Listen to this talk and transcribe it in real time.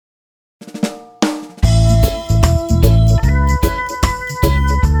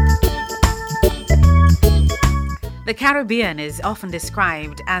The Caribbean is often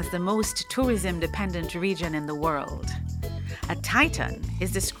described as the most tourism-dependent region in the world. A titan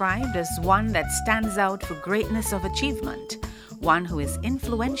is described as one that stands out for greatness of achievement, one who is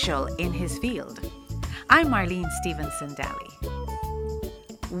influential in his field. I'm Marline Stephenson Dalley.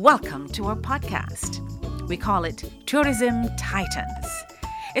 Welcome to our podcast. We call it Tourism Titans.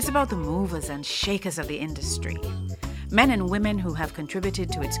 It's about the movers and shakers of the industry. Men and women who have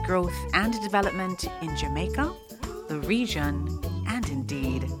contributed to its growth and development in Jamaica, the region, and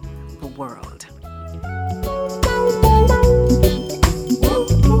indeed, the world.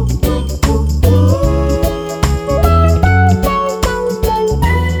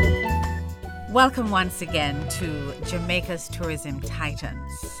 Welcome once again to Jamaica's Tourism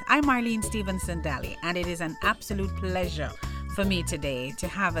Titans. I'm Marline Stephenson Dalley, and it is an absolute pleasure for me today to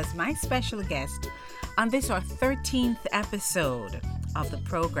have as my special guest on this, our 13th episode of the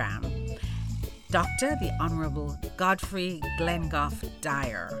program, Dr. the Honourable Godfrey Glengoffe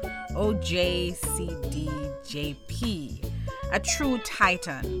Dyer, OJCDJP, a true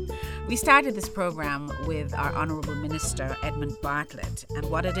titan. We started this program with our Honourable Minister, Edmund Bartlett, and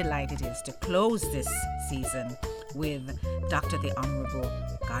what a delight it is to close this season with Dr. the Honourable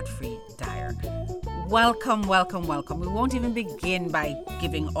Godfrey Dyer. Welcome, welcome, welcome. We won't even begin by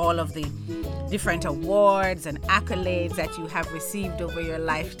giving all of the different awards and accolades that you have received over your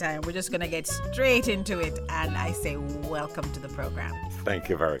lifetime. We're just going to get straight into it, and I say welcome to the program. Thank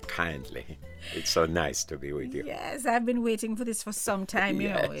you very kindly. It's so nice to be with you. Yes, I've been waiting for this for some time,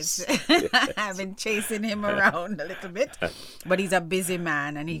 Yes. I've been chasing him around a little bit, but he's a busy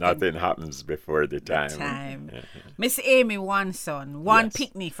man, and Nothing happens before the time. Miss Amy, one son, one Yes.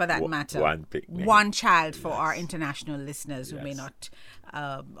 picnic for that matter. One picnic. One child for Yes. our international listeners who may Yes. not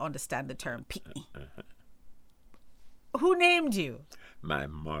understand the term picnic. Who named you? My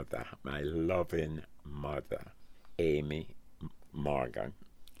mother, my loving mother, Amy Morgan.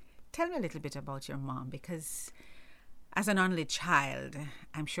 Tell me a little bit about your mom, because as an only child,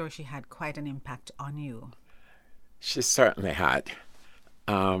 I'm sure she had quite an impact on you. She certainly had.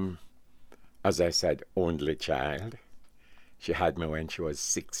 As I said, only child. She had me when she was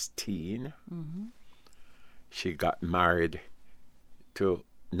 16. Mm-hmm. She got married to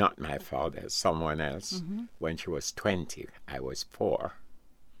not my father, someone else, when she was 20. I was 4.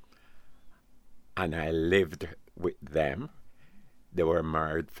 And I lived with them. They were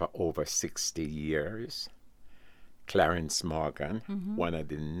married for over 60 years. Clarence Morgan, one of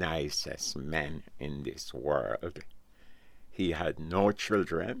the nicest men in this world. He had no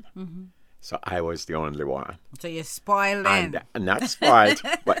children, so I was the only one. So you're spoiled then. And not spoiled,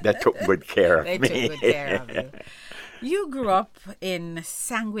 but they took good care of me. They took good care of you. You grew up in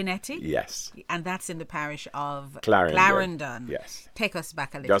Sanguinetti? Yes. And that's in the parish of Clarendon. Yes. Take us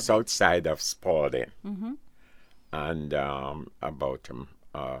back a little Just bit. outside of Spalding. And about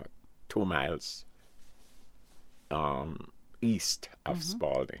 2 miles east of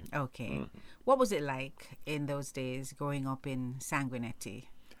Spalding. Okay. What was it like in those days growing up in Sanguinetti?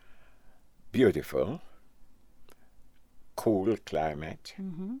 Beautiful, cool climate.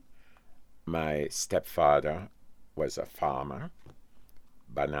 My stepfather was a farmer.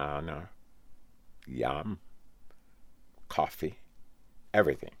 Banana, yam, coffee,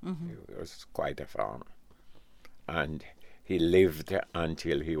 everything. He was quite a farmer. And he lived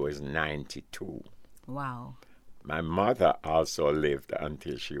until he was 92. Wow. My mother also lived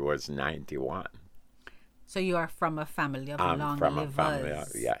until she was 91. So you are from a family of long livers. I'm from a family,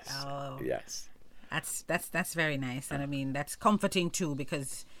 yes. Oh, yes. That's very nice. And I mean, that's comforting too,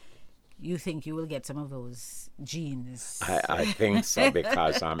 because you think you will get some of those genes. I think so,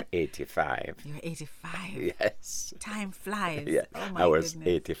 because I'm 85. You're 85. Yes. Time flies. Yeah. Oh my I was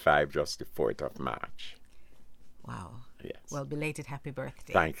goodness. 85 just the 4th of March. Wow. Yes. Well, belated happy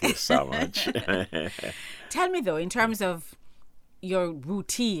birthday. Thank you so much. Tell me though, in terms of your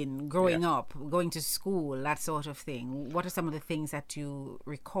routine growing up, going to school, that sort of thing, what are some of the things that you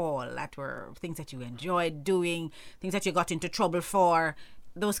recall that were things that you enjoyed doing, things that you got into trouble for,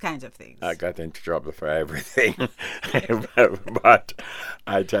 those kinds of things? I got into trouble for everything. But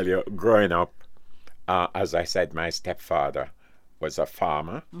I tell you, growing up, as I said, my stepfather was a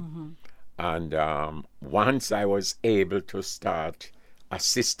farmer. And once I was able to start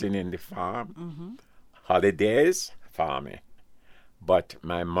assisting in the farm, holidays, farming. But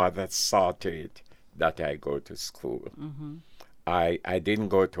my mother saw to it that I go to school. I didn't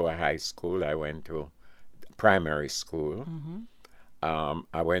go to a high school. I went to primary school.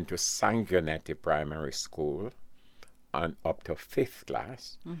 I went to Sanguinetti Primary School and up to 5th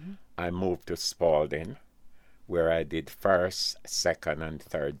class. I moved to Spalding, where I did first, second, and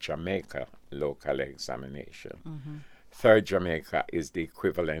third Jamaica local examination. Mm-hmm. Third Jamaica is the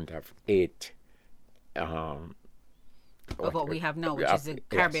equivalent of 8 of what we have now, which is the yes,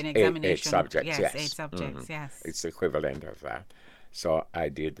 Caribbean examination. 8 subjects, yes. 8 subjects, yes. It's equivalent of that. So I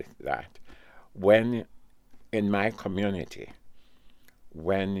did that. When in my community,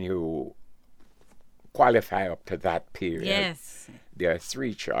 when you qualify up to that period, yes, there are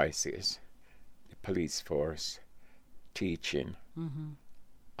 3 choices: the police force, teaching,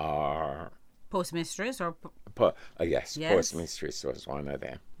 or postmistress, or yes, postmistress was one of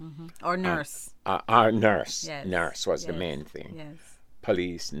them. or nurse. Our nurse. Yes. Nurse was the main thing. Yes.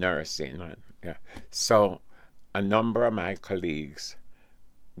 Police, nursing. Yeah. So a number of my colleagues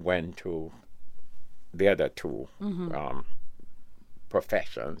went to the other 2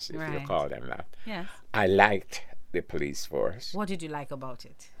 professions, if you call them that. Yes. I liked the police force. What did you like about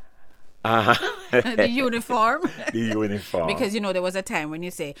it? The The uniform. The uniform. Because, there was a time when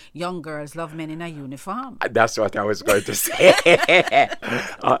you say young girls love men in a uniform. That's what I was going to say.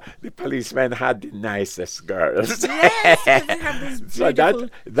 The policemen had the nicest girls. Yes, they have this So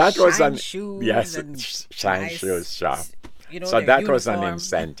that was shine an shoes and shine nice, shoes shop. So their that was an uniform.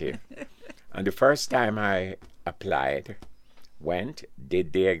 incentive. And the first time I applied, went,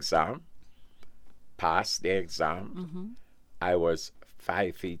 did the exam, passed the exam. I was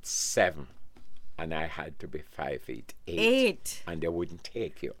 5'7", and I had to be 5'8". 8. And they wouldn't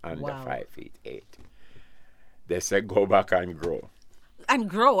take you under Wow. 5'8". They said go back and grow. And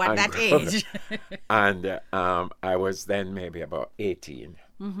grow at And that grow. age. And I was then maybe about 18.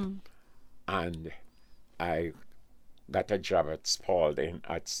 And I got a job at Spalding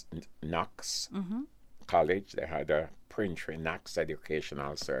at Knox College. They had a printry, Knox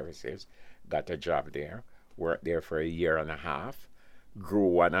Educational Services. Got a job there. Worked there for a year and a half. Grew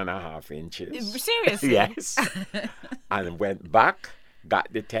 1.5 inches. Seriously? Yes. And went back,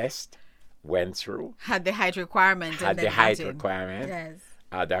 got the test, went through. Had the height requirement. Had and then the height got in. requirement. Yes.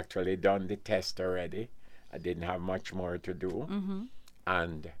 I'd actually done the test already. I didn't have much more to do.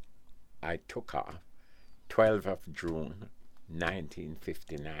 And I took off. 12th of June,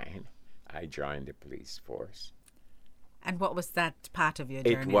 1959, I joined the police force. And what was that part of your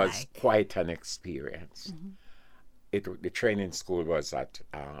journey It was like? quite an experience. The training school was at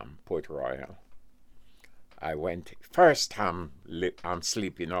Port Royal. I went, first time I'm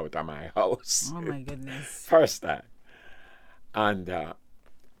sleeping out of my house. Oh, my goodness. First time. And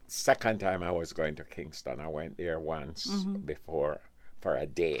second time I was going to Kingston. I went there once before for a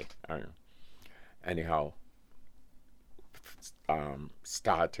day. Anyhow,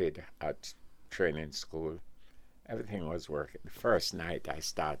 started at training school. Everything was working. The first night I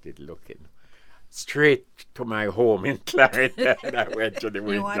started looking straight to my home in Clarendon. I went to the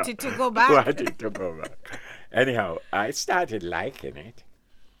window. You wanted to go back? Wanted to go back. Anyhow, I started liking it.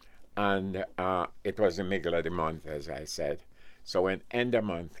 And it was the middle of the month, as I said. So when end of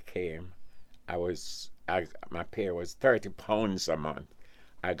month came, my pay was £30 a month.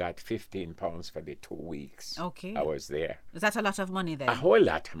 I got £15 for the 2 weeks. Okay. I was there. Is that a lot of money then? A whole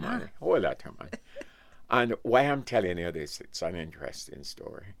lot of money. Whole lot of money. And why I'm telling you this, it's an interesting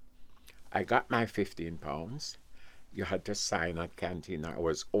story. I got my £15. You had to sign at canteen. I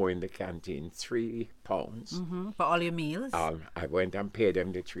was owing the canteen £3. For all your meals? I went and paid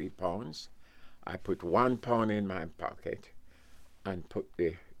them the £3. I put £1 in my pocket and put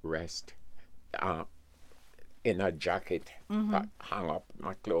the rest in a jacket, hung up,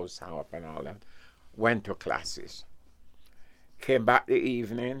 my clothes hung up and all that. Went to classes. Came back the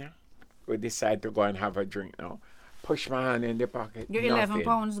evening. We decided to go and have a drink now. Push my hand in the pocket. Your nothing.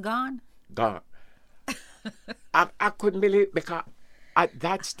 £11 gone? Gone. I couldn't believe it because at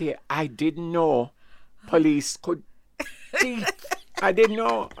that stage I didn't know police could thief. I didn't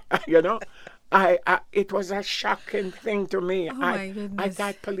know, it was a shocking thing to me. Oh my goodness. I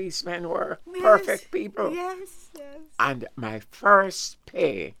thought policemen were perfect people. Yes, yes. And my first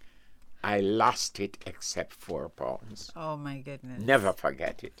pay, I lost it except £4. Oh my goodness. Never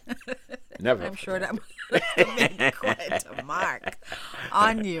forget it. Never. I'm sure that must have been quite a mark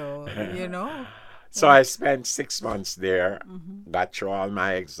on you, So I spent 6 months there, got through all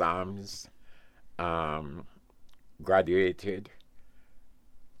my exams, graduated.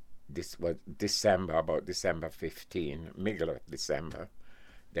 This was about December 15, middle of December.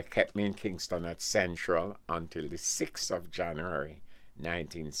 They kept me in Kingston at Central until the 6th of January,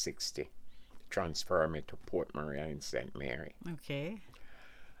 1960. Transferred me to Port Maria in St. Mary. Okay.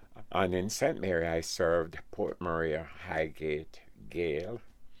 And in St. Mary, I served Port Maria, Highgate, Gale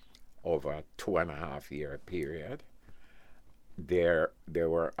over a 2.5 year period. they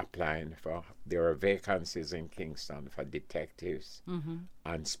were applying for, there were vacancies in Kingston for detectives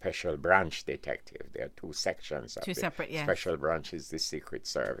and special branch detective. There are two sections of Two it. separate, yes. Special branch is the Secret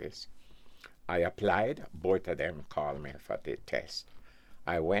Service. I applied, both of them called me for the test.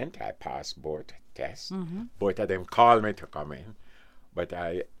 I went, I passed both tests. Both of them called me to come in, but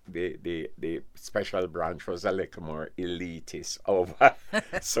the special branch was a little more elitist over,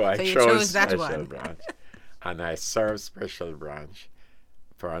 so I chose that special one. branch. And I served special branch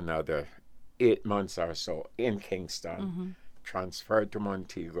for another 8 months or so in Kingston. Transferred to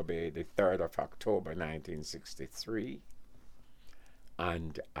Montego Bay the 3rd of October 1963.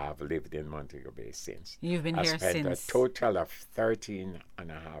 And I've lived in Montego Bay since. You've been here spent since. a total of 13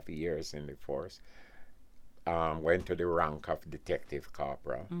 and a half years in the force. Went to the rank of detective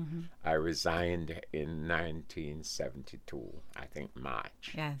corporal. I resigned in 1972, I think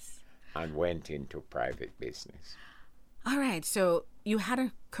March. Yes. And went into private business. All right. So you had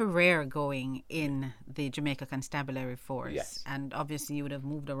a career going in the Jamaica Constabulary Force. Yes. And obviously you would have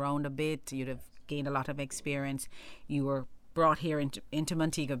moved around a bit. You'd have gained a lot of experience. You were brought here into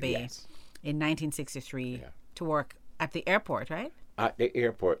Montego Bay in 1963 to work at the airport, right? At the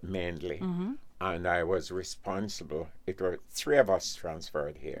airport mainly. And I was responsible. It were 3 of us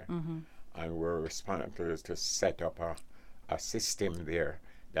transferred here. And we're responsible to set up a system there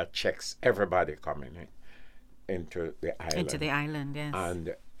that checks everybody coming into the island. Into the island, yes.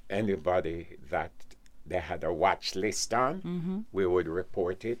 And anybody that they had a watch list on, we would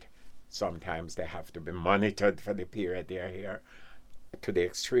report it. Sometimes they have to be monitored for the period they're here. To the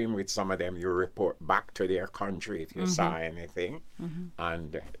extreme with some of them, you report back to their country if you saw anything.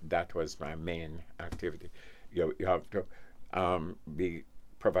 And that was my main activity. You have to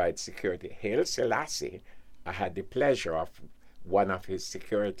provide security. Haile Selassie, I had the pleasure of one of his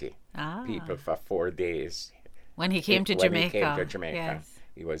security people for 4 days. When he came to Jamaica. He came to Jamaica. Yes.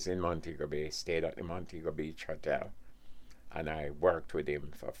 He was in Montego Bay, stayed at the Montego Beach Hotel. And I worked with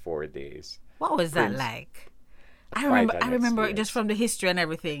him for 4 days. What was that like? I remember just from the history and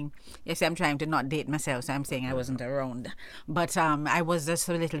everything. Yes, I'm trying to not date myself, so I'm saying I wasn't around. But I was just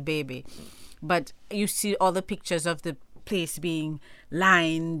a little baby. But you see all the pictures of the place being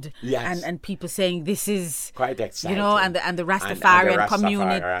lined and people saying this is quite exciting, and the Rastafarian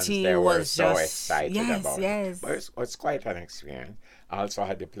community they were was so just excited about it. But it was quite an experience. I also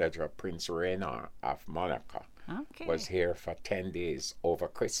had the pleasure of Prince Reynard of Monaco was here for 10 days over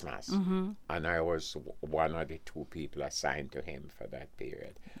Christmas, and I was one of the 2 people assigned to him for that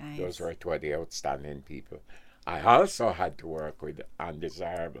period. Nice. Those were 2 of the outstanding people. I also had to work with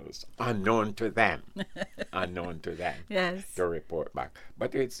undesirables, unknown to them, Yes. to report back.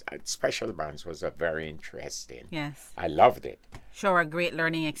 But special branch was a very interesting. Yes. I loved it. Sure, a great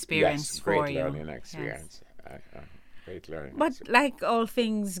learning experience for you. Great learning experience. Yes. Great learning. But like all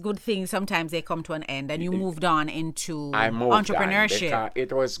things, good things, sometimes they come to an end, and you moved on into entrepreneurship. On because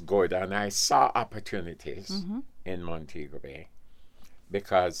it was good, and I saw opportunities in Montego Bay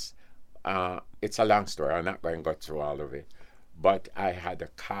because. It's a long story. I'm not going to go through all of it. But I had a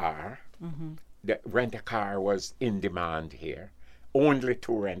car. The rent-a-car was in demand here. Only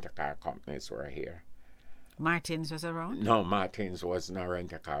 2 rent-a-car companies were here. Martins was around? No, Martins was not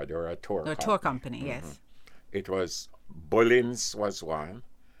rent-a-car. They were a tour company. A tour company, yes. It was Bullins was one,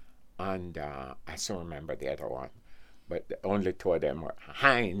 and I still remember the other one. But the only 2 of them were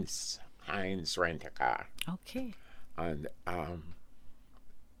Heinz rent-a-car. Okay. And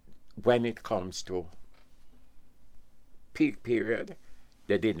when it comes to peak period,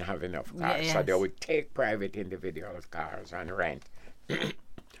 they didn't have enough cars. So they would take private individual cars and rent.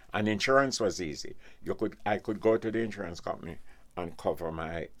 And insurance was easy. I could go to the insurance company and cover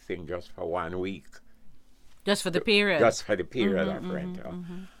my thing just for 1 week. Just for the period? Just for the period of rental.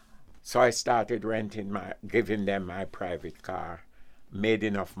 So I started giving them my private car, made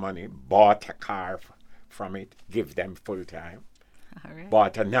enough money, bought a car from it, give them full time. Right.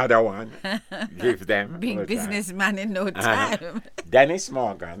 Bought another one, give them. Big businessman in no time. Dennis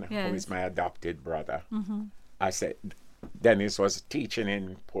Morgan, who is my adopted brother, I said, Dennis was teaching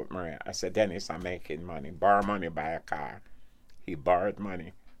in Port Maria. I said, Dennis, I'm making money. Borrow money, buy a car. He borrowed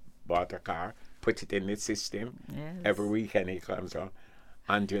money, bought a car, put it in the system. Yes. Every weekend he comes on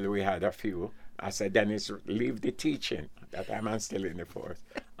until we had a few. I said, Dennis, leave the teaching. That time I'm still in the force.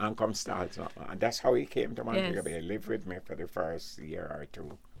 And come start. And that's how he came to Montego Bay. He lived with me for the first year or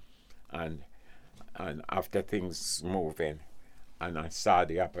 2. And after things moving, and I saw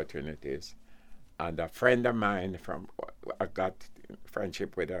the opportunities. And a friend of mine I got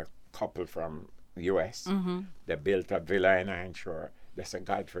friendship with a couple from U.S. They built a villa in Iron Shore. They said,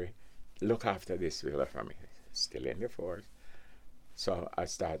 Godfrey, look after this villa for me. Still in the force. So I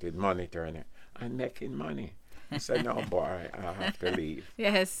started monitoring it and making money. I said, no, boy, I have to leave.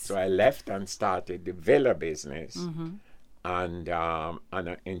 Yes. So I left and started the villa business and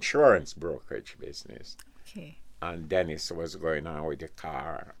an insurance brokerage business. Okay. And Dennis was going on with the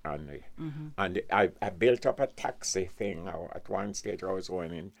car. And I built up a taxi thing. At one stage, I was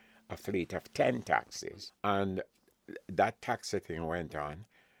owning a fleet of 10 taxis. And that taxi thing went on.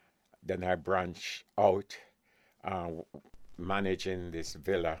 Then I branched out, managing this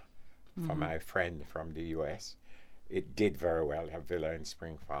villa for my friend from the U.S. It did very well, a villa in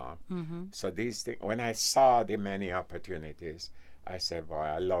Spring Farm. So these things, when I saw the many opportunities, I said, boy,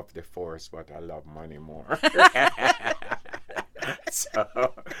 I love the force, but I love money more.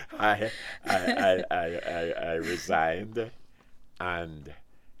 So I resigned and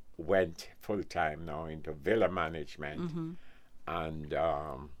went full-time now into villa management and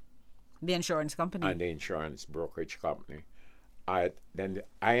the insurance company. And the insurance brokerage company. Then the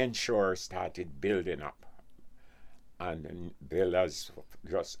iInsure started building up. And villas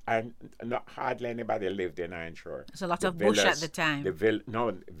and not hardly anybody lived in iInsure. There's a lot of bush at the time.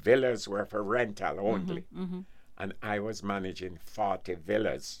 Villas were for rental only. And I was managing 40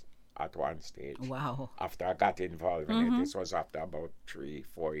 villas at one stage. Wow. After I got involved in it, this was after about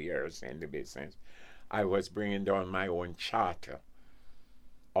 3-4 years in the business. I was bringing down my own charter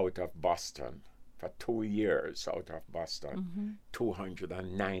out of Boston. For 2 years out of Boston,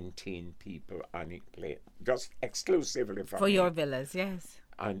 219 people on it plane, just exclusively for me. your villas, yes.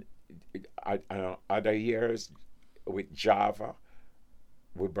 And other years with Java,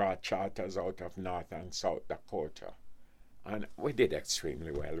 we brought charters out of North and South Dakota, and we did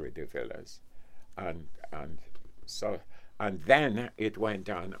extremely well with the villas, and then it went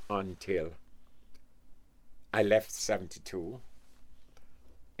on until I left 72.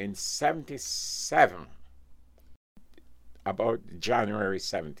 In 77, about January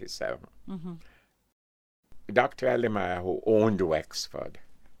 77, Dr. Elimaya, who owned Wexford,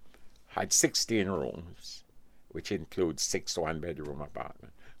 had 16 rooms, which includes 6 one-bedroom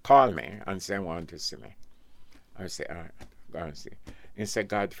apartments, called me and said, I want to see me. I said, all right, go and see. He said,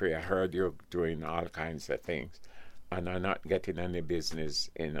 Godfrey, I heard you're doing all kinds of things, and I'm not getting any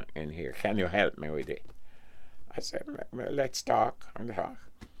business in here. Can you help me with it? I said, well, let's talk and talk.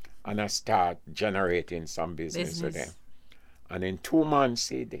 And I start generating some business with him. And in 2 months,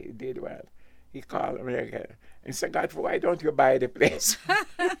 he did well. He called me again and said, Godfrey, why don't you buy the place?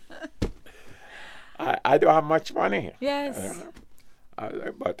 I don't have much money. Yes.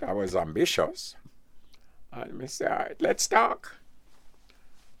 But I was ambitious. And I said, all right, let's talk.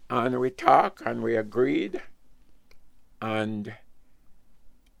 And we talked and we agreed. And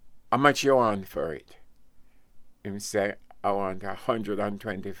how much you want for it? He said, I want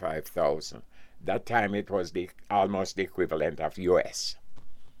 125,000. That time it was almost the equivalent of US.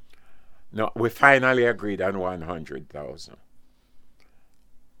 No, we finally agreed on 100,000.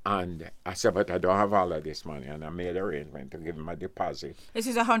 And I said, but I don't have all of this money. And I made arrangement to give him a deposit. This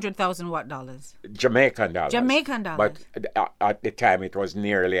is 100,000 what dollars? Jamaican dollars. Jamaican dollars. But at the time it was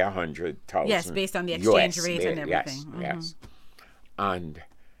nearly 100,000. Yes, based on the exchange US, rate and everything. Yes. And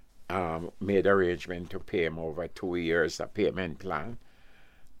made arrangement to pay him over 2 years, a payment plan.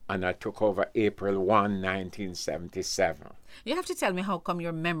 And I took over April 1, 1977. You have to tell me how come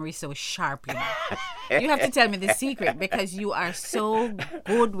your memory is so sharp, you know? You have to tell me the secret because you are so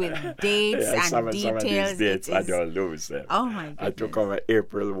good with dates and some details. Of these dates I don't lose them. Oh, my goodness. I took over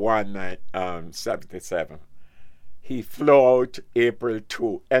April 1, 77. He flew out April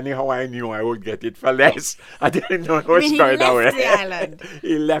 2. Anyhow, I knew I would get it for less. I didn't know it was going away. He left the island.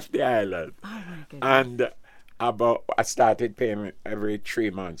 He left the island. Oh, my goodness. And I started paying every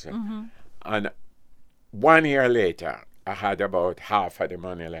 3 months. And 1 year later, I had about half of the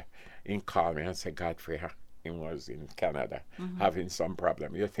money left. He called me and said, Godfrey, he was in Canada, having some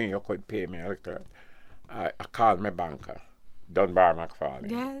problem. You think you could pay me a little? I called my banker, Dunbar McFarlane.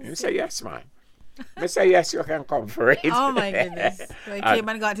 Yes. He said, yes, man. I said, yes, you can come for it. Oh, my goodness. So he came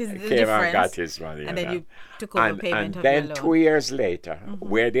and got his difference. Came and got his money. And then you took over payment of your loan. And then 2 years later,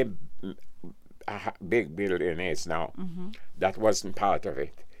 where the big building is now, that wasn't part of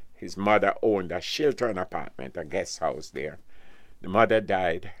it. His mother owned a Shilton apartment, a guest house there. The mother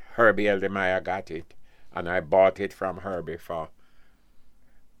died. Herbie Eldemire got it. And I bought it from Herbie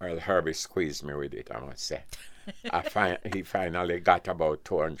Herbie squeezed me with it, I must say. He finally got about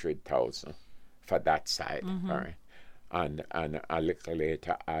 200,000 for that side. Right? And a little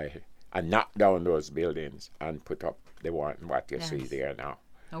later, I knocked down those buildings and put up the one what you see there now.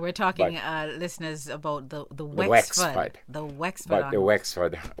 And we're talking, listeners, about the Wexford. Wexford. The Wexford. But the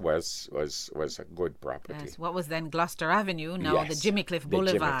Wexford was a good property. Yes, what was then Gloucester Avenue, now the Jimmy Cliff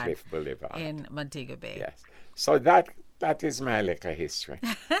Boulevard. In Montego Bay. Yes. So that is my little history.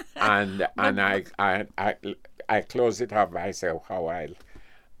 and I close it up by saying how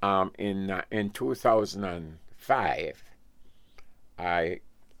in 2005 I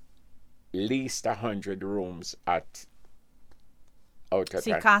leased 100 rooms out at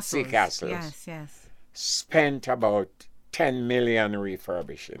Sea Castles. Yes. Spent about 10 million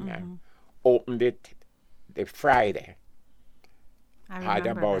refurbishing them. Opened it the Friday. Had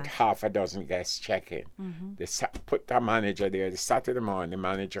about half a dozen guests check in. They put the manager there. The Saturday morning, the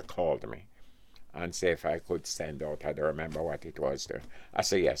manager called me and said if I could send out. I don't remember what it was there. I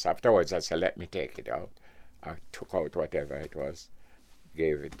said yes. Afterwards, I said, let me take it out. I took out whatever it was,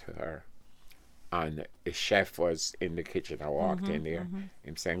 gave it to her. And the chef was in the kitchen. I walked in there.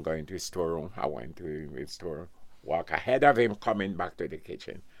 Him saying, going to his storeroom. I went to his storeroom. Walk ahead of him, coming back to the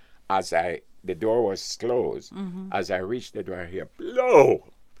kitchen. The door was closed. As I reached the door, I hear blow,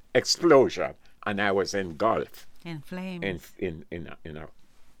 explosion, and I was engulfed in flames, in a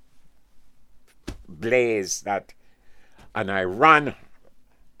blaze and I ran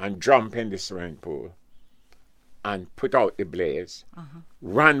and jumped in the swimming pool and put out the blaze.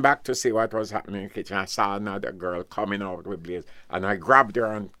 Ran back to see what was happening in the kitchen. I saw another girl coming out with blaze, and I grabbed her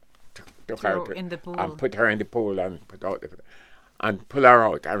and took her in the pool and put her in the pool and put out and pull her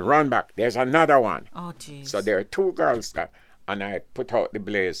out and run back. There's another one. Oh, jeez. So there are two girls there, and I put out the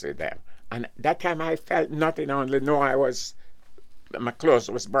blaze with them. And that time I felt nothing, only know my clothes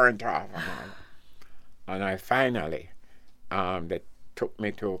was burnt off. And I finally, they took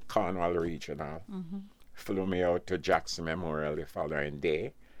me to Cornwall Regional, flew me out to Jackson Memorial the following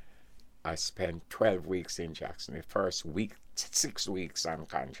day. I spent 12 weeks in Jackson. The first week, 6 weeks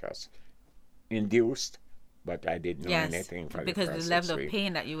unconscious, induced, but I didn't know anything for because the first the level 6 of weeks.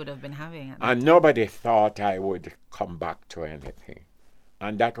 pain that you would have been having. And nobody thought I would come back to anything.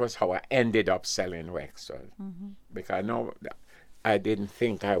 And that was how I ended up selling Wexford. Because I didn't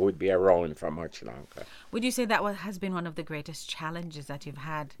think I would be around for much longer. Would you say that has been one of the greatest challenges that you've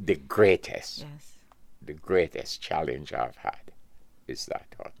had? The greatest. Yes. The greatest challenge I've had is that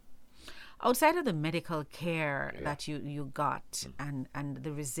one. Outside of the medical care that you got and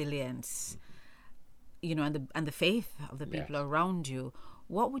the resilience, and the faith of the people around you,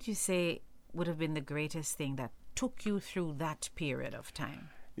 what would you say would have been the greatest thing that took you through that period of time?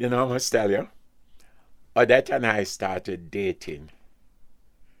 I must tell you, Odette and I started dating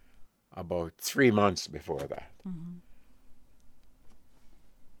about 3 months before that.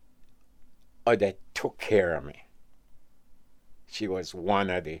 Odette took care of me. She was one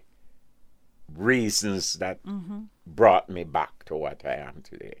of the reasons that brought me back to what I am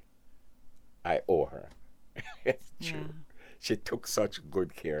today. I owe her. It's true. She took such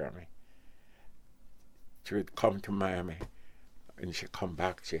good care of me. She would come to Miami and she'd come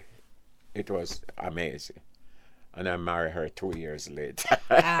back. It was amazing. And I married her 2 years later.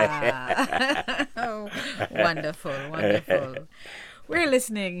 Oh, wonderful, wonderful. We're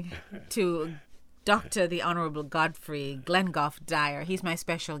listening to Dr. the Honourable Godfrey Glengoffe Dyer. He's my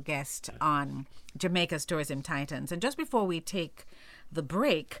special guest on Jamaica's Tourism Titans. And just before we take the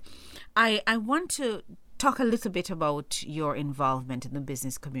break, I want to talk a little bit about your involvement in the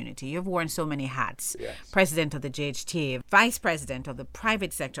business community. You've worn so many hats. Yes. President of the JHTA, Vice President of the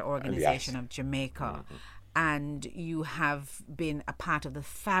Private Sector Organization of Jamaica, and you have been a part of the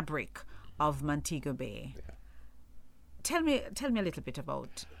fabric of Montego Bay. Yeah. Tell me a little bit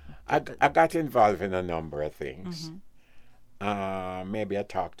about... I got involved in a number of things. Maybe I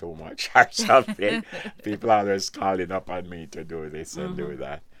talk too much or something. People are always calling up on me to do this and do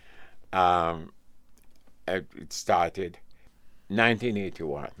that. It started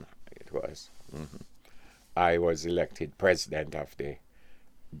 1981, it was. I was elected president of the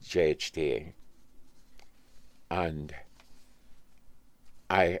JHTA, and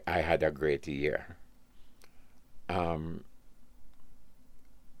I had a great year.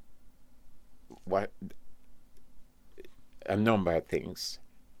 A number of things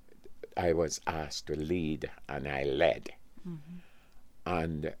I was asked to lead, and I led.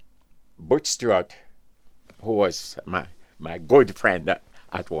 And Butch Stewart, who was my good friend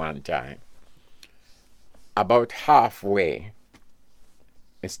at one time, about halfway,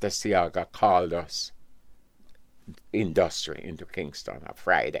 Mr. Siaga called us industry into Kingston on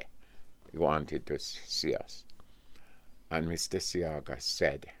Friday. He wanted to see us. And Mr. Siaga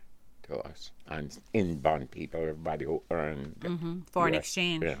said to us, and inbound people, everybody who earned foreign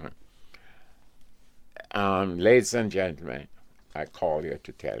exchange. Ladies and gentlemen, I call you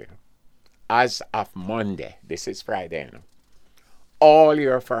to tell you. As of Monday, this is Friday now, all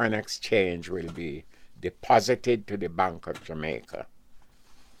your foreign exchange will be deposited to the Bank of Jamaica.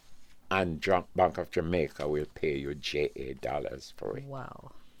 And Bank of Jamaica will pay you JA dollars for it.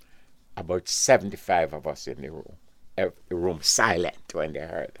 Wow. About 75 of us in the room. The room silent when they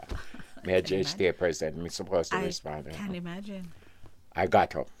heard that. Me a judge state president, me supposed to respond. I can imagine. I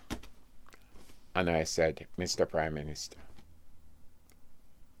got up and I said, Mr. Prime Minister,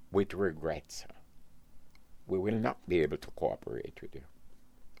 with regret, sir, we will not be able to cooperate with you.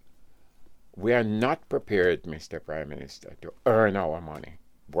 We are not prepared, Mr. Prime Minister, to earn our money,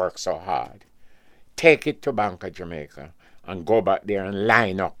 work so hard, take it to Bank of Jamaica, and go back there and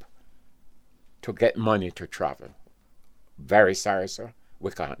line up to get money to travel. Very sorry, sir.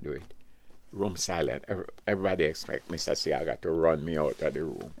 We can't do it. Room silent. Everybody expect Mr. Siaga to run me out of the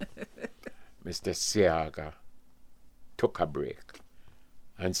room. Mr. Siaga took a break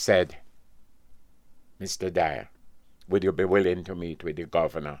and said, Mr. Dyer, would you be willing to meet with the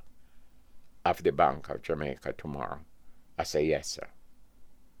governor of the Bank of Jamaica tomorrow? I said, yes, sir.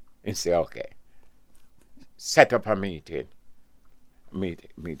 He said, okay. Set up a meeting.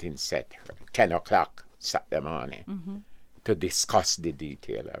 Meeting set 10 o'clock Saturday morning to discuss the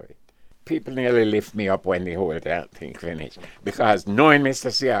detail of it. People nearly lift me up when the whole thing finished because knowing Mr.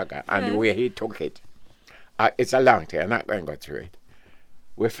 Siaga and the way he took it, it's a long time. I'm not going to go through it.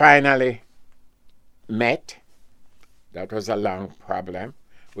 We finally met. That was a long problem.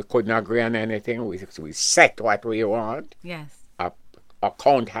 We couldn't agree on anything. We set what we want. Yes.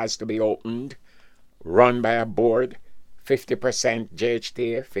 Account has to be opened, run by a board, 50%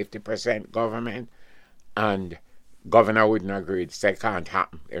 JHT, 50% government, and governor wouldn't agree. It said, can't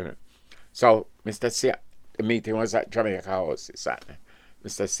happen. You know. So the meeting was at Jamaica House this Saturday.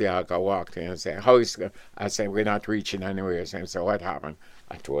 Mr. Siaga walked in and said, how is it? I said, we're not reaching anywhere. He said, what happened?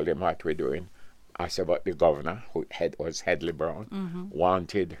 I told him what we're doing. I said, but the governor, who was Headley Brown,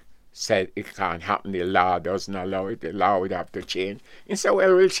 said it can't happen. The law doesn't allow it. The law would have to change. He said,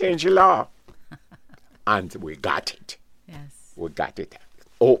 well, we'll change the law. And we got it. Yes. We got it.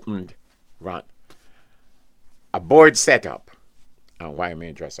 Opened, run. A board set up. And why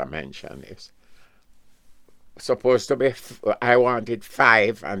me just mention this? Supposed to be, I wanted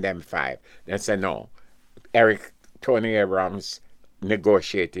 5 and them 5. They said, no. Tony Abrams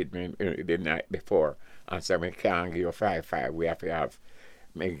negotiated me the night before and said, we can't give you 5. We have to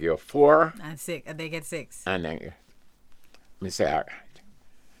make you 4. And 6. And they get 6. And then me say, all right.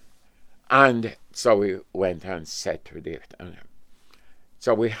 And so we went and set with it.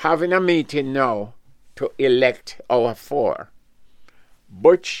 So we're having a meeting now to elect our 4.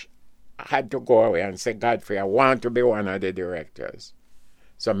 Butch had to go away and say, Godfrey, I want to be one of the directors.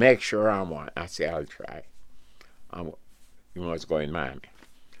 So make sure I'm one. I said, I'll try. He was going to Miami.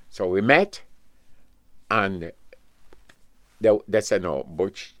 So we met, and they said, no,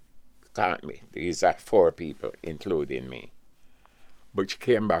 Butch can't be. These are 4 people, including me. Butch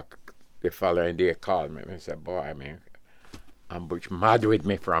came back the following day, called me, and said, boy, and Butch mad with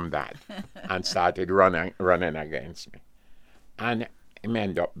me from that and started running against me. And he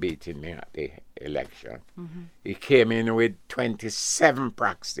ended up beating me at the election. He came in with 27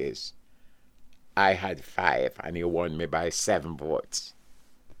 proxies. I had 5, and he won me by 7 votes.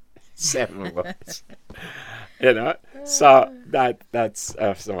 7 votes. You know? So that's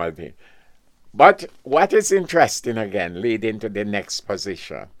something. But what is interesting, again, leading to the next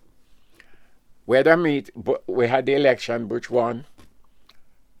position, we had the election, Butch won.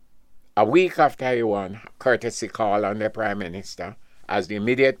 A week after he won, courtesy call on the Prime Minister. As the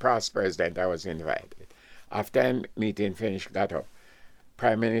immediate past president, I was invited. After the meeting finished, got up.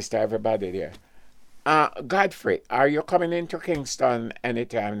 Prime Minister, everybody there. Godfrey, are you coming into Kingston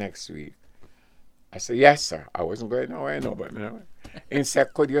anytime next week? I said, yes, sir. I wasn't going nowhere, no, but no. He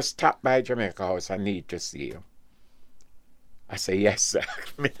said, could you stop by Jamaica House? I need to see you. I said, yes, sir.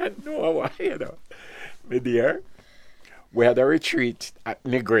 I don't know why, you know. My dear, we had a retreat at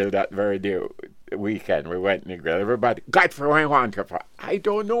Negril that very day. Weekend, we went Negril. Everybody, Godfrey, what you want you for? I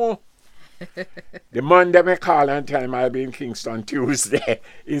don't know. The Monday, I call and tell him I'll be in Kingston Tuesday.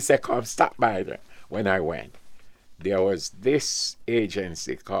 He said, come, stop by there. When I went, there was this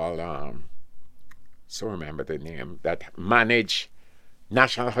agency called, so remember the name, that manage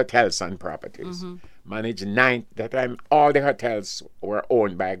National Hotels and Properties. Managed that time, all the hotels were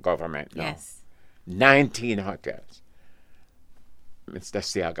owned by government now. Yes. 19 hotels. Mr.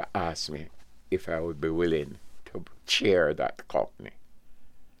 Siaga asked me if I would be willing to chair that company.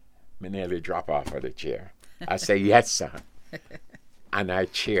 I nearly drop off of the chair. I said, yes, sir. And I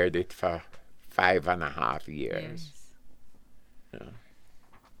chaired it for 5.5 years. Yes.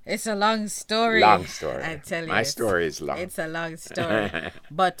 It's a long story. Long story. I tell you. My story is long. It's a long story,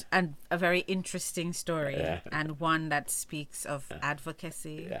 but a very interesting story, and one that speaks of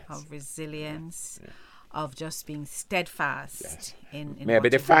advocacy, of resilience, of just being steadfast in Maybe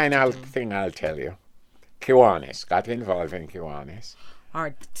the final thing I'll tell you. Kiwanis. Got involved in Kiwanis. All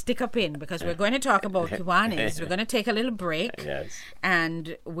right, stick up in, because we're going to talk about Kiwanis. We're going to take a little break. Yes.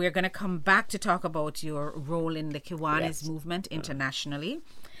 And we're going to come back to talk about your role in the Kiwanis movement internationally.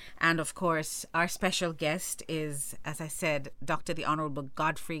 And of course, our special guest is, as I said, Dr. the Honourable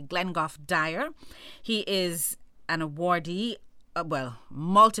Godfrey Glengoffe Dyer. He is an awardee,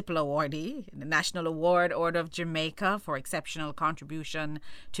 multiple awardee, the National Award Order of Jamaica for exceptional contribution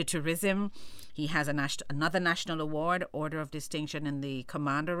to tourism. He has another National Award, Order of Distinction in the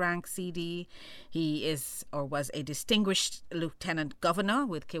Commander rank CD. He is or was a distinguished Lieutenant Governor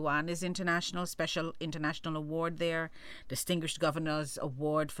with Kiwanis International, Special International Award there, Distinguished Governor's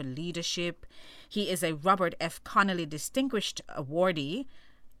Award for Leadership. He is a Robert F. Connolly Distinguished Awardee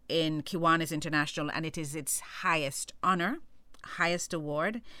in Kiwanis International, and it is its highest honor, highest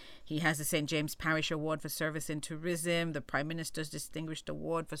award. He has the St. James Parish Award for Service in Tourism, the Prime Minister's Distinguished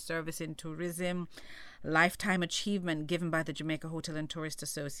Award for Service in Tourism, Lifetime Achievement given by the Jamaica Hotel and Tourist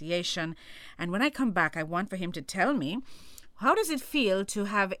Association. And when I come back, I want for him to tell me, how does it feel to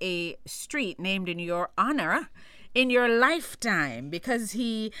have a street named in your honor in your lifetime? Because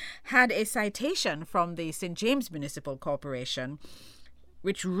he had a citation from the St. James Municipal Corporation,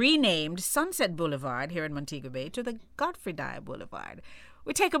 which renamed Sunset Boulevard here in Montego Bay to the Godfrey Dyer Boulevard.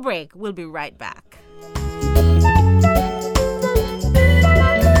 We take a break. We'll be right back.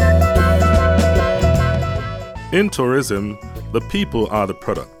 In tourism, the people are the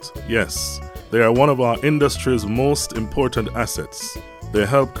product. Yes, they are one of our industry's most important assets. They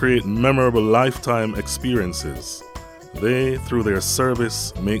help create memorable lifetime experiences. They, through their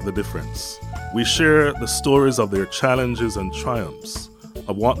service, make the difference. We share the stories of their challenges and triumphs,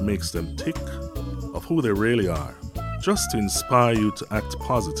 of what makes them tick, of who they really are, just to inspire you to act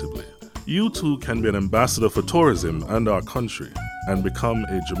positively. You too can be an ambassador for tourism and our country and become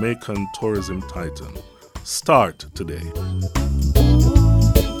a Jamaican tourism titan. Start today.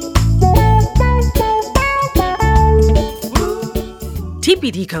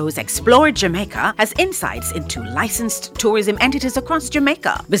 TPDCO's Explore Jamaica has insights into licensed tourism entities across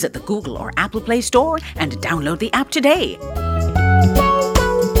Jamaica. Visit the Google or Apple Play Store and download the app today.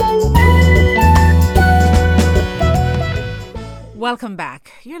 Welcome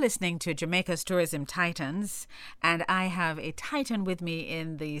back. You're listening to Jamaica's Tourism Titans, and I have a titan with me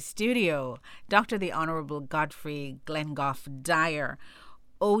in the studio, Dr. the Honourable Godfrey Glengoffe Dyer,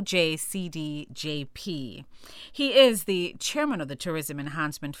 OJCDJP. He is the chairman of the Tourism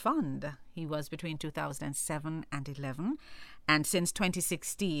Enhancement Fund. He was between 2007 and 11, and since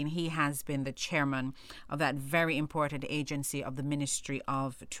 2016, he has been the chairman of that very important agency of the Ministry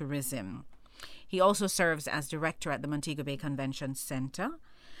of Tourism. He also serves as director at the Montego Bay Convention Center,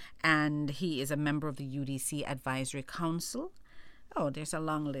 and he is a member of the UDC Advisory Council. Oh, there's a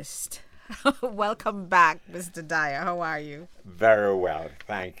long list. Welcome back, Mr. Dyer. How are you? Very well,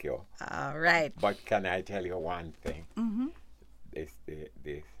 thank you. All right. But can I tell you one thing? Mm-hmm.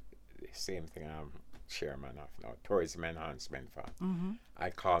 The same thing I'm chairman of now, Tourism Enhancement Fund. Mm-hmm. I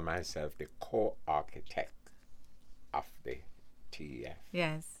call myself the co-architect of the TEF.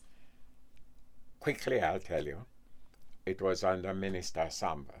 Yes. Quickly, I'll tell you, it was under Minister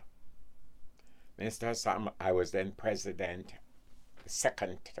Samba. Minister Samba, I was then president,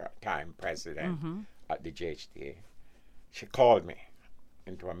 second time president at the JHTA. She called me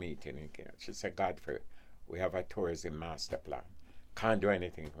into a meeting in Kenya. She said, Godfrey, we have a tourism master plan. Can't do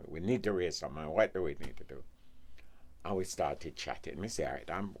anything. We need to raise some money. What do we need to do? And we started chatting. Me say, all right,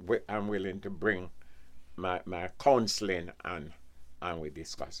 I'm willing to bring my counseling and we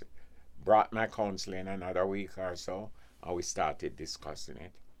discuss it. Brought my counseling another week or so, and we started discussing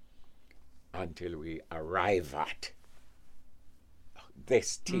it until we arrive at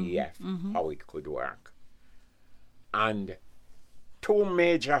this TF, how it could work. And two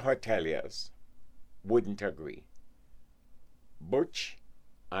major hoteliers wouldn't agree. Butch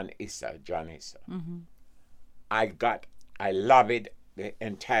and John Issa. I lobbied the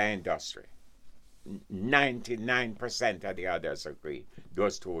entire industry. 99% of the others agreed.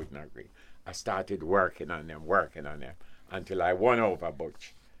 Those two wouldn't agree. I started working on them until I won over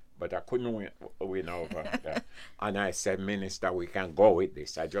Butch. But I couldn't win over them. And I said, Minister, we can go with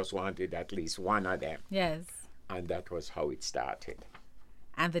this. I just wanted at least one of them. Yes. And that was how it started.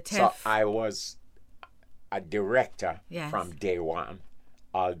 And the TEF. So I was a director from day one,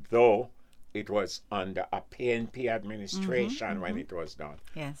 although it was under a PNP administration when it was done.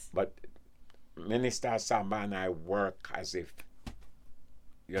 Yes. But Minister Samba and I work as if,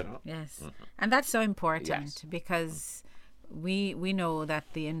 you know. Yes. And that's so important Yes. because we know that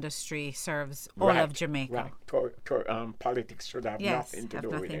the industry serves all of Jamaica. Right. Politics should have nothing to do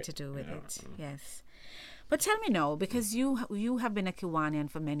with it. Yes. But tell me now, because you have been a Kiwanian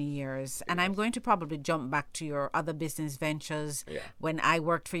for many years, and I'm going to probably jump back to your other business ventures. Yeah. When I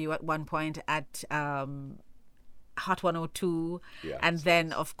worked for you at one point at Hot 102, Yes. and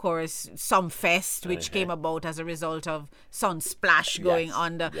then of course SumFest, which came about as a result of Sunsplash going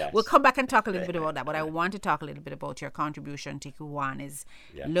on. Yes. We'll come back and talk a little bit about that, but I want to talk a little bit about your contribution to Kiwanis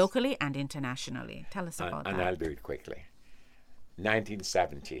locally and internationally. Tell us about that. And I'll do it quickly.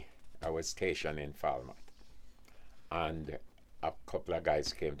 1970, I was stationed in Falmouth, and a couple of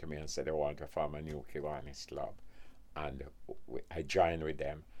guys came to me and said they want to form a new Kiwanis club, and I joined with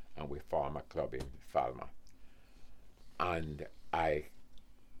them, and we formed a club in Falmouth. And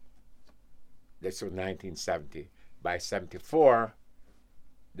this was 1970. By 74,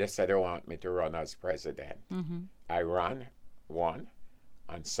 they said they want me to run as president. I ran, won,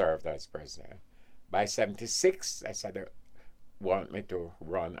 and served as president. By 76, they said they want me to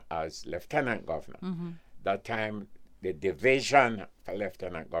run as lieutenant governor. That time, the division for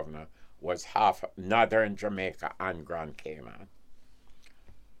lieutenant governor was half northern Jamaica and Grand Cayman.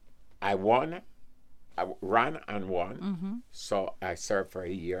 I ran and won, so I served for a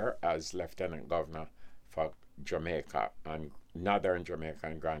year as lieutenant governor for Jamaica and northern Jamaica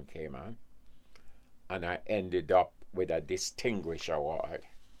and Grand Cayman, and I ended up with a distinguished award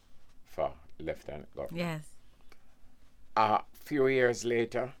for lieutenant governor. Yes. A few years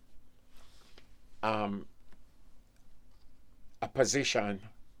later, a position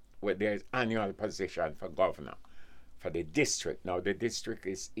with the annual position for governor for the district. Now the district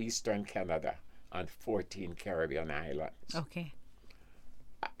is Eastern Canada and 14 Caribbean islands. Okay.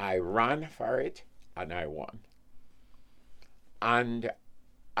 I ran for it and I won. And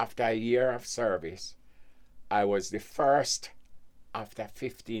after a year of service, I was the first after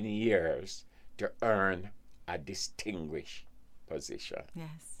 15 years to earn a distinguished position.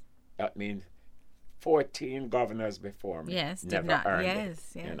 Yes. That means 14 governors before me never earned it.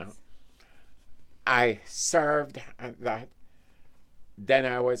 You know? I served at that. Then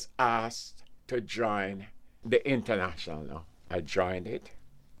I was asked to join the international now. I joined it.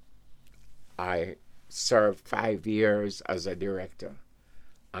 I served 5 years as a director,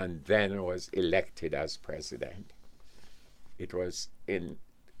 and then I was elected as president. It was in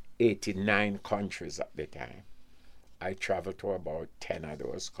 89 countries at the time. I traveled to about 10 of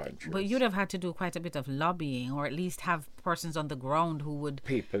those countries. But you'd have had to do quite a bit of lobbying, or at least have persons on the ground who would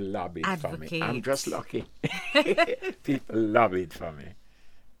People lobbied advocate. for me. I'm just lucky. People lobbied for me.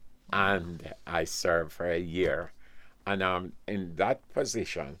 And I served for a year. And I'm in that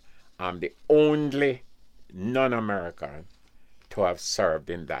position. I'm the only non-American to have served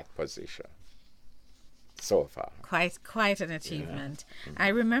in that position so far. Quite an achievement. I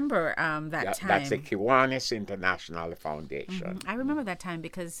remember that time. That's the Kiwanis International Foundation. I remember that time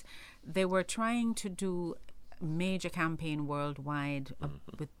because they were trying to do a major campaign worldwide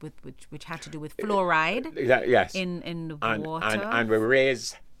which had to do with fluoride Yes. in the water. And we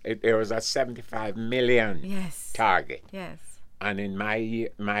raised, there was a 75 million target. Yes. And in my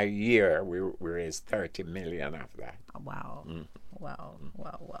year, we raised 30 million of that. Wow. Wow.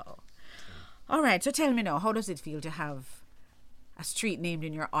 All right, so tell me now, how does it feel to have a street named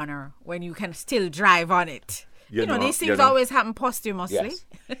in your honor when you can still drive on it? You know these things always happen posthumously.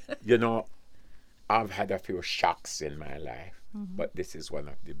 Yes. I've had a few shocks in my life, but this is one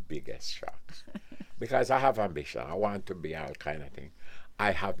of the biggest shocks. Because I have ambition. I want to be all kind of thing.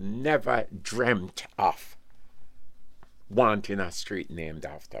 I have never dreamt of wanting a street named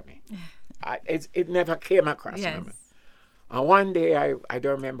after me. It never came across my mind. And one day, I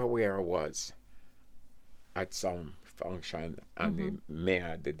don't remember where I was, at some function, and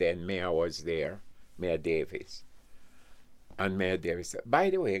the then mayor was there, Mayor Davis. And Mayor Davis said, by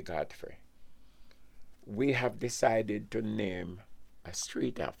the way, Godfrey, we have decided to name a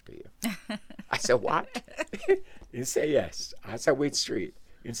street after you. I said, what? He said, yes. I said, which street?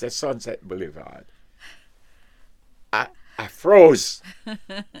 He said, Sunset Boulevard. I froze.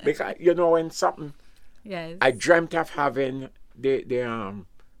 Because, when something... Yes. I dreamt of having the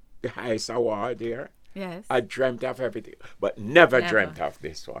highest award there. Yes. I dreamt of everything, but never dreamt of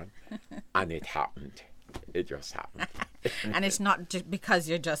this one. And it happened. It just happened. And it's not just because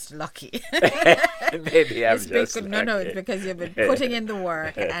you're just lucky. Maybe I'm just lucky. No, it's because you've been putting in the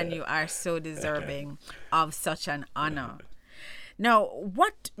work and you are so deserving of such an honor. Now,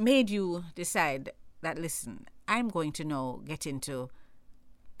 what made you decide that, listen, I'm going to now get into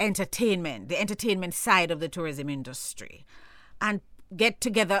entertainment, the entertainment side of the tourism industry, and get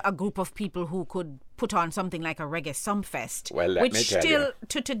together a group of people who could put on something like a reggae SumFest, Well, let which me tell still you.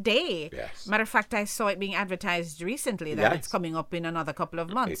 to today, Yes. matter of fact, I saw it being advertised recently that Yes. it's coming up in another couple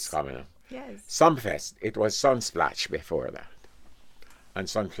of months. It's coming up. Yes. SumFest, it was Sunsplash before that. And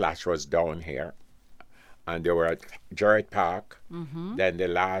Sunsplash was down here. And they were at Jarrett Park. Then the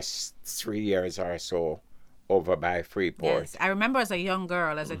last 3 years or so over by Freeport. Yes, I remember as a young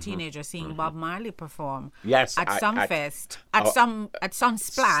girl, as a teenager, seeing Bob Marley perform. Yes, at at SumFest, at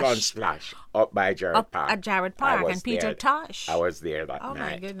Sunsplash, Sunsplash up by Jarrett up Park. at Jarrett I Park, was and Peter there. Tosh. I was there that Oh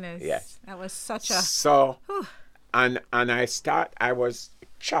night. my goodness! Yes. That was such a. So, and I was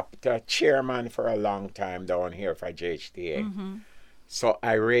chapter chairman for a long time down here for JHTA. So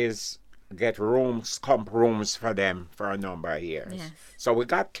I get rooms for them for a number of years. Yes. So we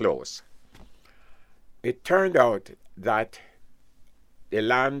got close. It turned out that the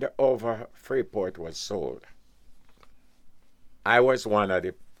land over Freeport was sold. I was one of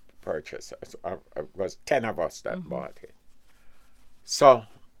the purchasers. It was 10 of us that bought it. So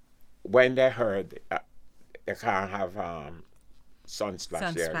when they heard they can't have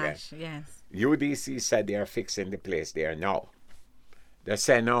Sunsplash there again, Sunsplash, yes. UDC said they're fixing the place there now. They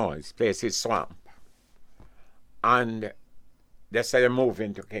said no, this place is swamp. And they said they're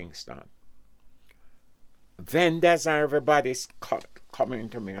moving to Kingston. Vendors and everybody's coming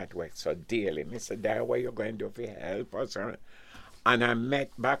to me at work so daily. I said, Dyer, what you going to do for help us? And I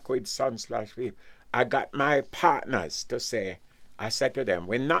met back with Sunsplash people. I got my partners to say, I said to them,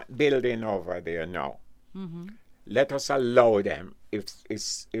 we're not building over there now. Let us allow them. If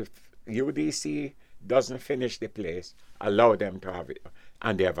UDC doesn't finish the place, allow them to have it.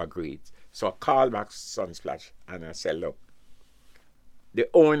 And they have agreed. So I called back Sunsplash and I said, look, the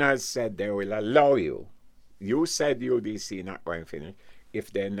owners said they will allow you. You said UDC not going to finish.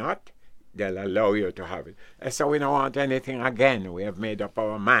 If they're not, they'll allow you to have it. I said, we don't want anything again. We have made up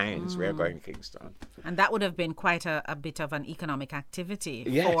our minds. We're going to Kingston. And that would have been quite a bit of an economic activity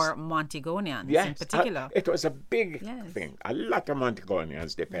Yes. for Montegonians Yes, in particular. it was a big Yes. thing. A lot of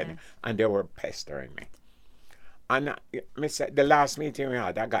Montegonians depended, and they were pestering me. And me said, the last meeting we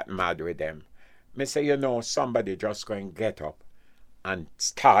had, I got mad with them. Me say, somebody just going to get up and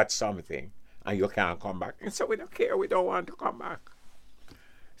start something, and you can't come back. And so we don't care. We don't want to come back.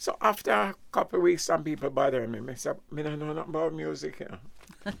 So after a couple of weeks, some people bother me. I said, I don't know nothing about music.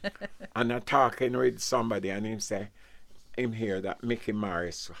 And I'm talking with somebody, and him hear that Mickey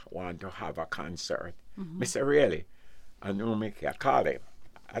Morris want to have a concert. I said, really? I know Mickey. I called him.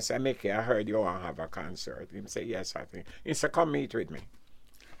 I said, Mickey, I heard you want to have a concert. He said, yes, I think. He said, come meet with me.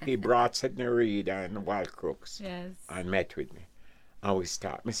 He brought Sidney Reed and Wild Crooks and met with me. And we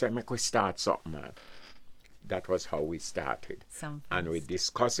start. I said, we start something, man. That was how we started. And we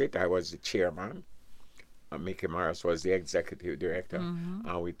discussed it. I was the chairman. And Mickey Morris was the executive director.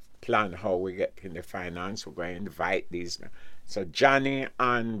 And we planned how we get in the finance. We're going to invite these men. So Johnny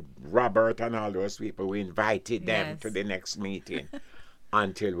and Robert and all those people, we invited them to the next meeting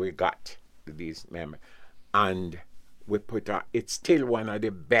until we got these members. And we put on, it's still one of the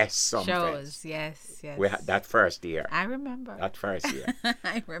best SumFest shows. Yes. we had that first year. I remember. That first year.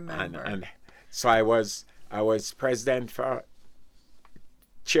 I remember. And so I was president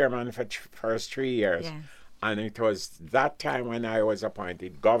chairman for first 3 years. Yes. And it was that time when I was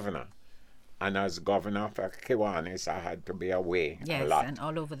appointed governor. And as governor for Kiwanis, I had to be away a lot. And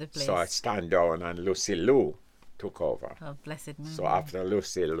all over the place. So I stand down and Lucy Lou took over. Oh, blessed memory. So after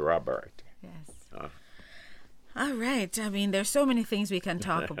Lucy, Robert. Yes. All right. I mean, there's so many things we can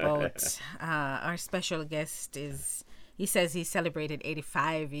talk about. Our special guest he says he celebrated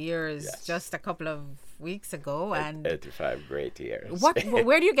 85 years just a couple of weeks ago. And 85 great years.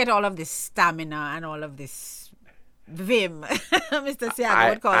 Where do you get all of this stamina and all of this vim? Mr. Siago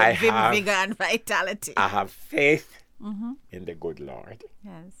would call it vim, vigor, and vitality. I have faith in the good Lord.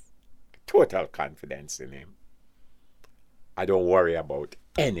 Yes. Total confidence in him. I don't worry about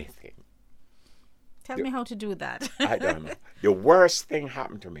anything. Tell me how to do that. I don't know. The worst thing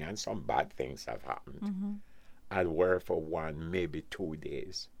happened to me, and some bad things have happened. I'll worry for 1, maybe 2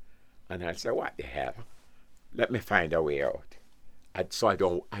 days. And I'll say, what the hell? Let me find a way out. So I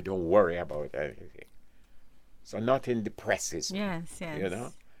don't worry about anything. So nothing depresses me. Yes.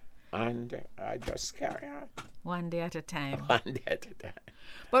 And I just carry on. One day at a time. One day at a time.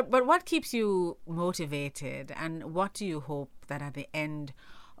 But what keeps you motivated, and what do you hope that at the end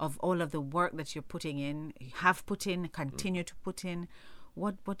of all of the work that you're putting in, have put in, continue to put in,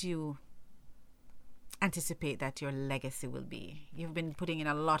 what do you anticipate that your legacy will be? You've been putting in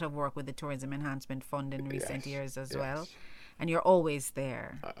a lot of work with the Tourism Enhancement Fund in recent years as well, and you're always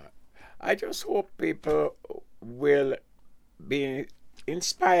there. I just hope people will be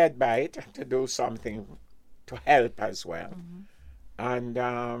inspired by it to do something to help as well. And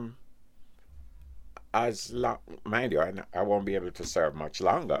as long, mind you, I won't be able to serve much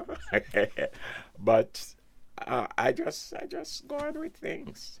longer, but I just go on with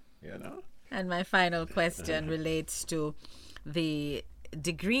things, you know. And my final question relates to the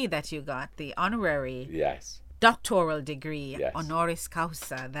degree that you got, the honorary doctoral degree, honoris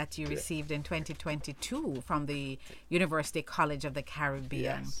causa, that you received in 2022 from the University College of the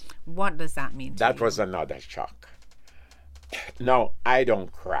Caribbean. What does that mean to you? That was another shock. No, I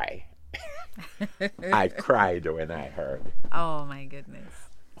don't cry. I cried when I heard. Oh, my goodness.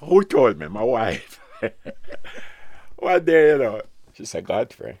 Who told me? My wife. One day, you know, she said,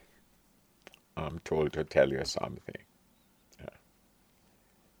 Godfrey, I'm told to tell you something.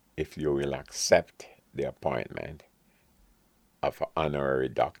 If you will accept the appointment of an honorary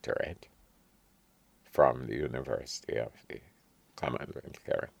doctorate from the University of the Commonwealth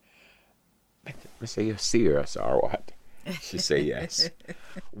Caribbean. I say, you serious or what? She said, yes.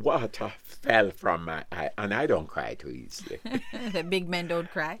 Water fell from my eye, and I don't cry too easily. The big men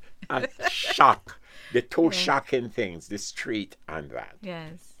don't cry. A shock. The two shocking things, the street and that.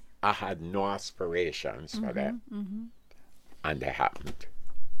 Yes. I had no aspirations for them, and they happened.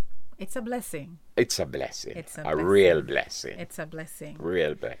 It's a blessing. It's a blessing. It's a real blessing. It's a blessing.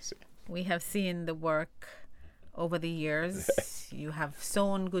 Real blessing. We have seen the work over the years. You have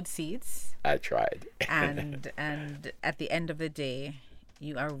sown good seeds. I tried. and at the end of the day,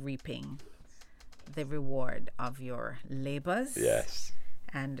 you are reaping the reward of your labors. Yes.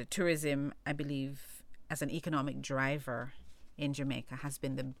 And tourism, I believe, as an economic driver in Jamaica, has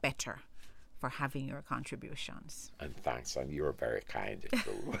been the better for having your contributions. And thanks, and you're very kind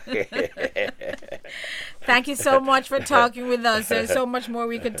too. Thank you so much for talking with us. There's so much more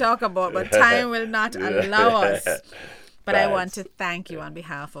we could talk about, but time will not allow us. But I want to thank you on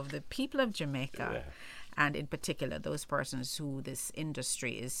behalf of the people of Jamaica, and in particular those persons who this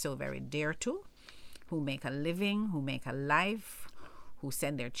industry is so very dear to, who make a living, who make a life, who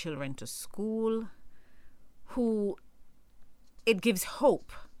send their children to school, who it gives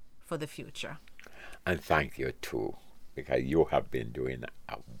hope for the future. And thank you too, because you have been doing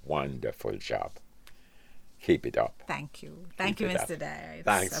a wonderful job. Keep it up. Thank you. Thank you, Mr. Dyer.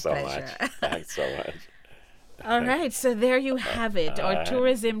 Thanks so much. Thanks so much. All right, so there you have it, our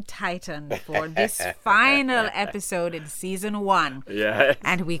tourism titan for this final episode in season 1. Yes.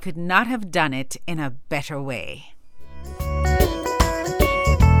 And we could not have done it in a better way.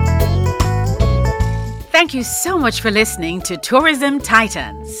 Thank you so much for listening to Tourism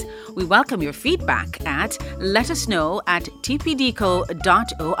Titans. We welcome your feedback at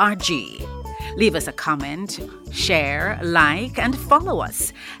letUsKnow@tpdco.org. Leave us a comment, share, like, and follow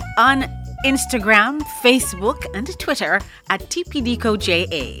us on Instagram, Facebook, and Twitter at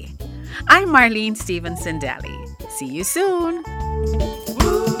TPDCOJA. I'm Marline Stephenson Dalley. See you soon.